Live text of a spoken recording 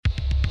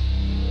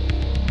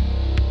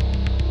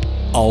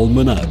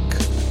Almanac.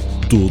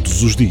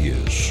 Todos os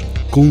dias,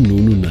 com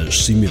Nuno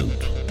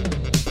Nascimento.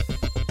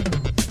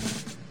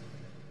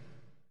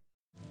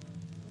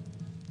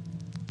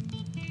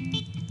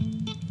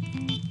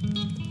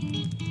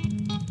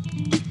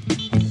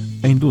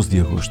 Em 12 de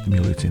agosto de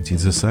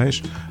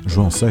 1816,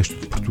 João VI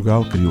de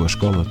Portugal criou a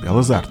Escola de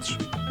Belas Artes.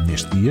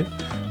 Neste dia,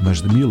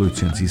 mas de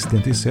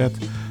 1877,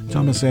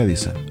 Thomas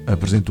Edison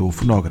apresentou o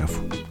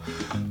fonógrafo.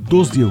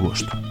 12 de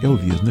agosto é o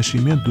dia de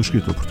nascimento do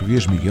escritor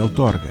português Miguel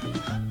Torga,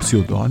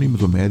 pseudónimo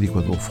do médico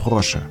Adolfo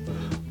Rocha,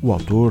 o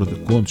autor de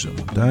Contos da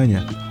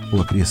Montanha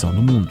ou A Criação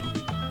do Mundo.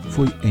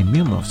 Foi em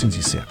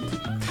 1907.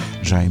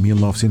 Já em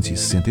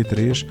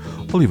 1963,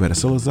 Oliveira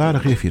Salazar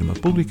reafirma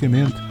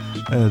publicamente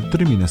a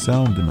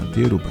determinação de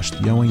manter o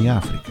bastião em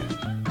África.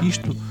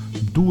 Isto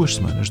 2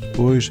 semanas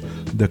depois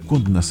da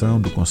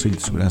condenação do Conselho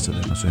de Segurança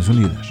das Nações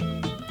Unidas.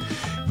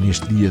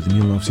 Neste dia de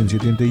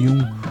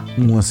 1981,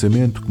 um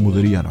lançamento que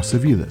mudaria a nossa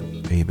vida.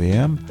 A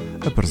IBM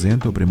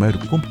apresenta o primeiro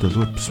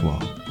computador pessoal.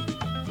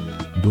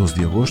 12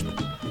 de agosto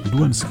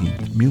do ano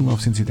seguinte,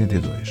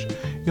 1982,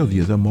 é o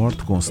dia da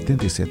morte, com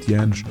 77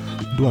 anos,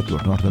 do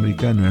ator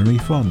norte-americano Henry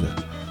Fonda,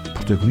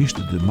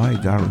 protagonista de My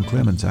Darling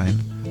Clementine,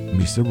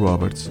 Mr.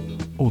 Roberts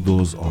ou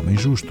 12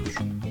 Homens Justos.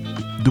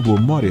 De boa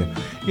memória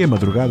é a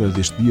madrugada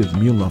deste dia de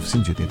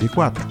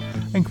 1984,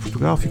 em que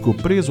Portugal ficou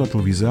preso à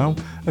televisão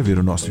a ver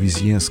o nosso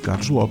viziense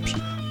Carlos Lopes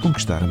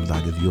conquistar a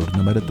medalha de ouro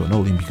na Maratona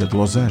Olímpica de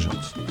Los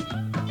Angeles.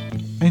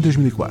 Em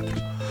 2004,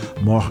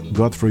 morre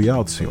Godfrey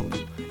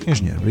Outfield,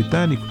 engenheiro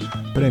britânico,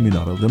 Prémio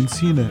Nobel da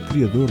Medicina,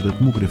 criador da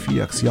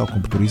tomografia axial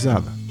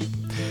computurizada.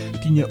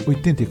 Tinha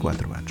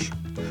 84 anos.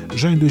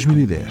 Já em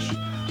 2010,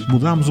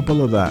 mudámos o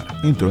paladar.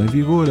 Entrou em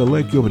vigor a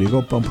lei que obriga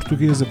o pão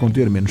português a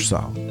conter menos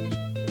sal.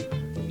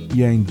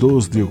 E em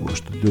 12 de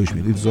agosto de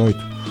 2018,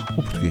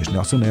 o português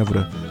Nelson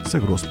Évora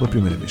sagrou-se pela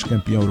primeira vez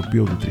campeão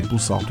europeu do triplo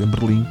salto em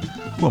Berlim,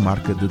 com a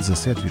marca de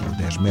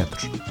 17,10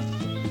 metros.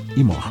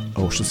 E morre,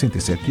 aos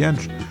 67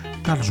 anos,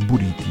 Carlos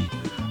Buriti,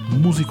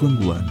 músico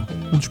angolano,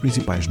 um dos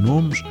principais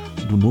nomes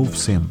do novo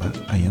Semba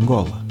em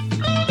Angola.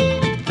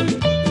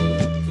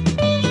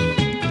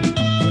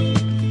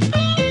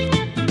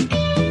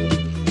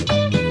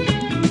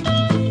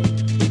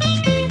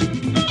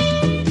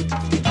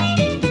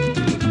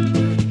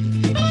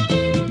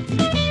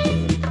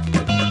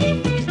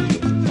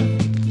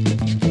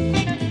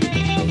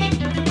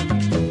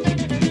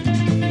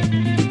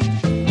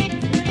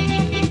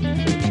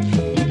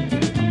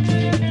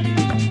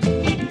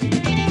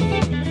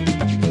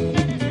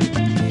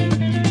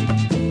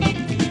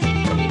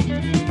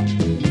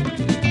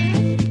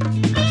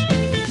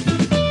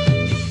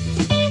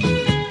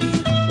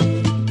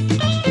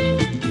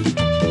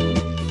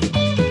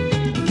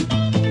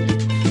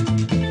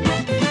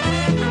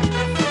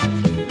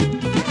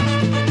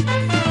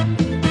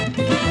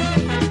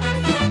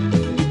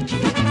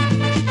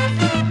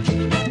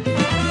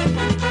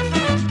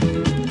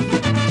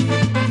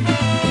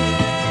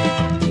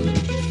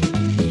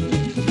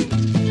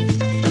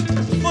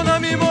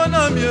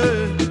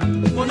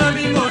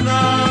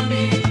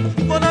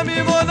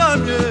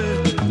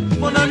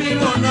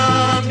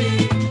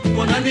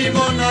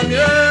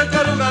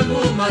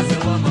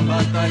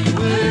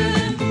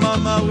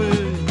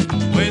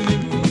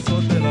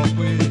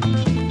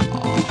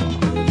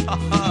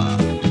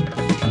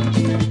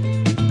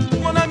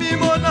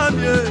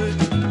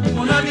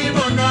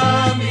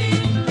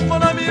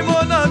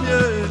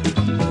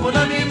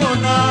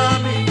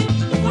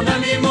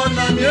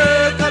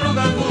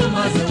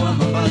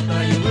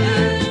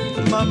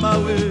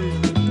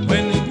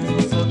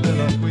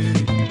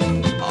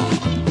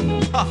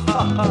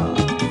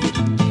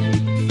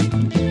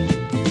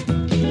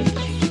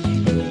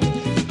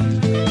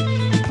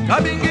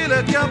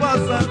 Kabingile kya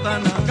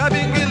basantana,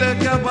 kabingile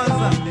kya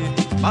basanti,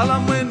 bala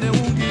mwene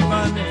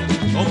ungibane,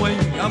 omwe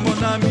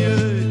yamonamie,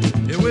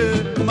 ewe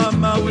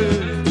mama we,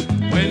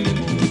 mwene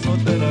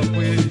musotela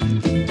kwe.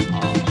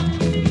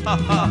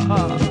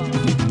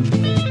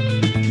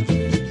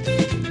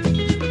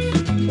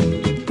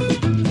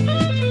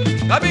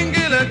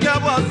 Kabingile kya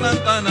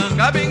basantana,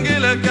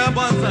 kabingile kya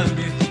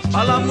basanti,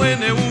 bala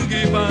mwene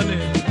ungibane,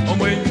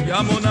 omwe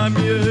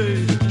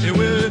yamonamie,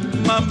 ewe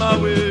mama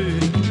we,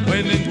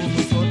 mwene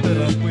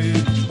musotela kwe.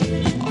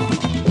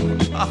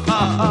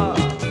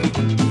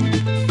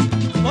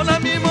 Mon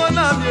ami, mon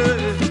ami,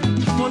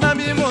 mon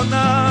ami, mon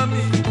ami,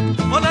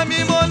 mon ami,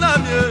 mon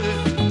ami,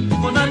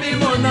 mon ami,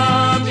 mon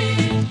ami,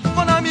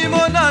 mon ami, mon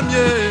ami,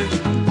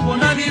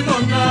 mon ami,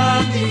 mon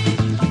ami,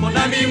 mon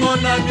ami,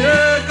 mon ami,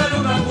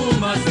 kalunga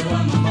kuma sewa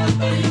mama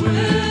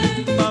iwe,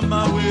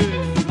 mama we,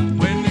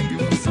 when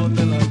you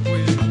sotela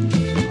kwe.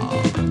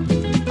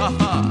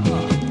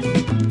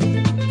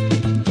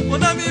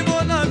 Mon ami,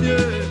 mon ami,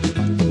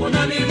 mon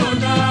ami,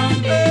 mon ami,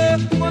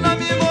 mon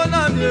ami, mon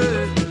ami,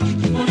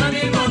 mon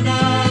ami, mon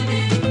ami,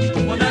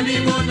 mon ami,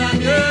 mon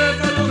ami,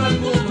 kalunga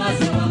kuma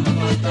sewa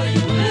mama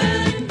iwe,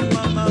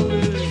 mama we,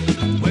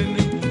 when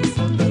you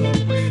sotela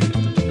kwe.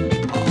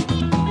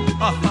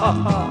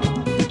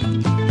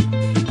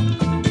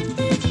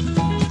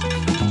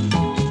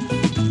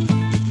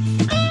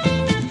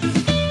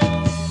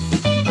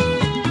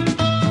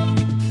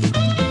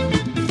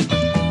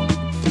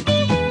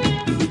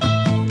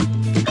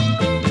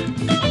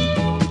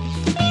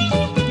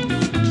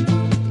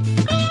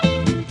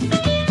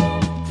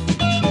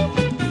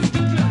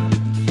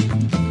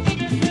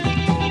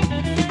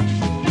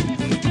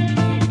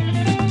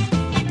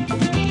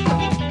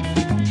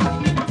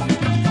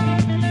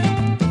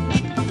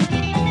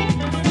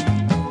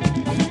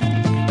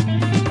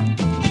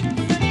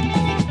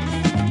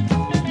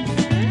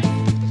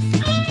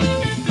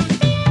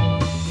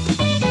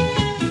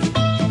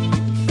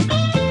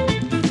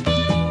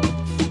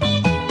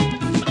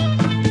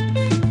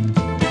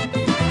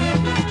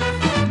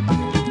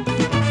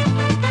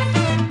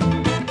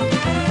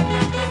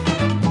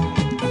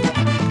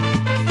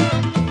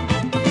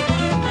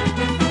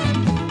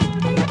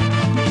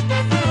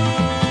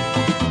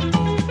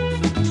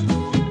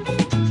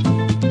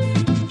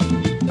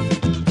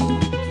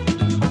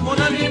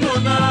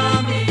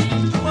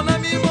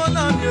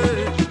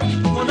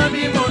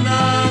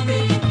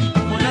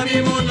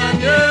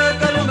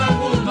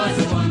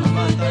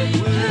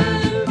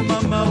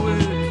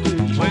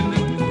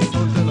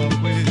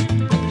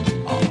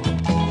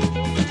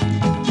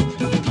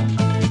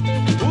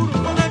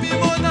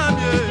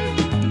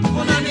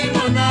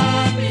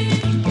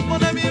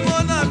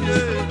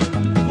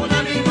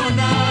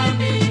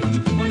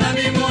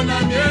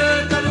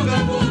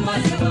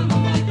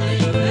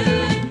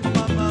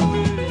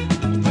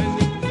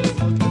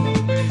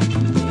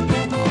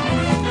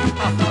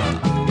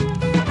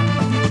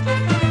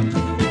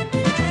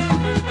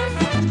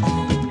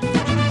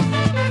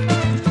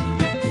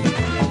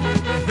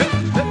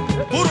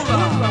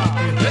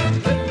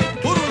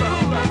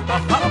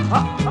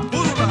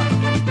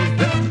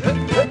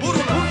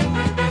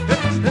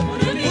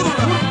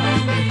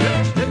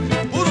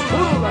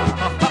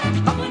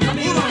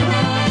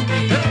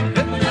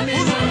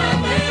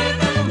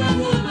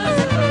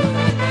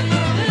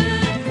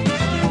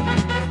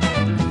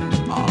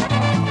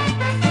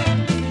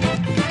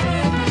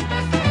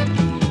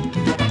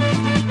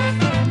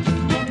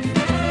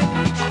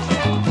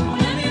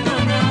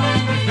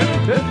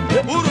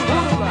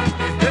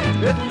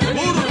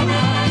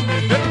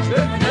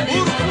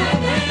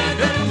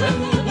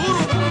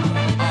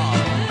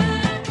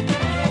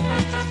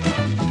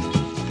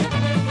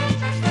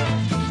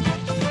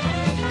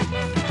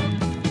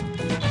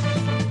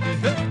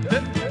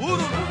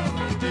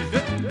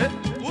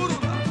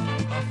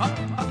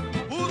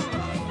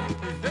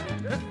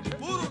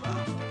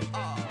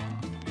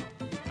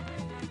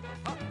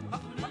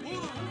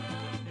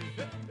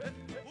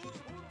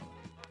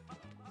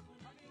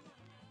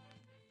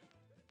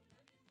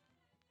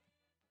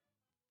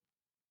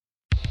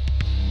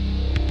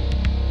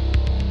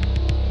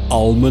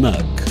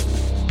 Almanac.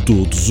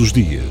 Todos os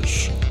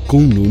dias,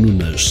 com Nuno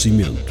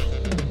Nascimento.